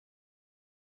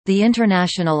The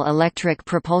International Electric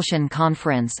Propulsion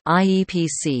Conference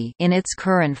 (IEPC) in its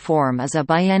current form is a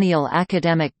biennial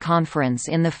academic conference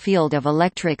in the field of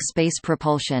electric space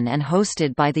propulsion and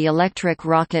hosted by the Electric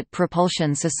Rocket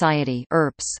Propulsion Society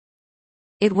 (ERPS).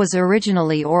 It was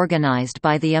originally organized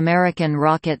by the American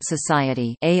Rocket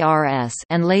Society (ARS)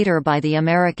 and later by the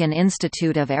American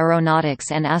Institute of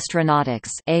Aeronautics and Astronautics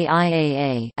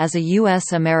 (AIAA) as a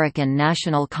U.S.-American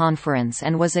national conference,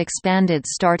 and was expanded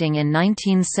starting in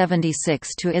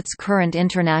 1976 to its current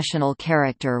international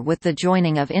character with the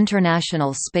joining of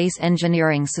international space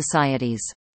engineering societies.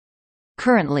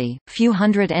 Currently, few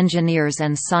hundred engineers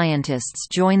and scientists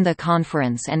join the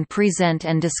conference and present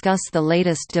and discuss the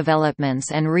latest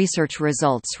developments and research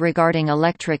results regarding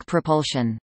electric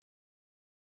propulsion.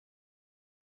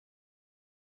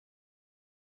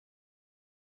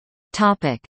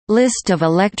 Topic: List of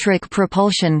electric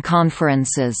propulsion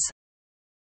conferences.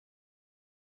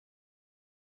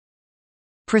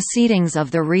 Proceedings of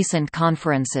the recent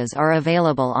conferences are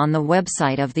available on the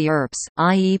website of the ERPS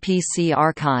IEPC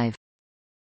archive.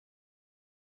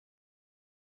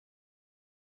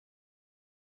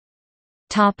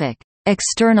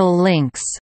 External links.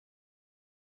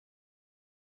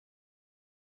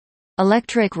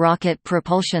 Electric Rocket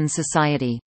Propulsion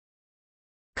Society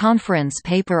Conference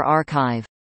Paper Archive.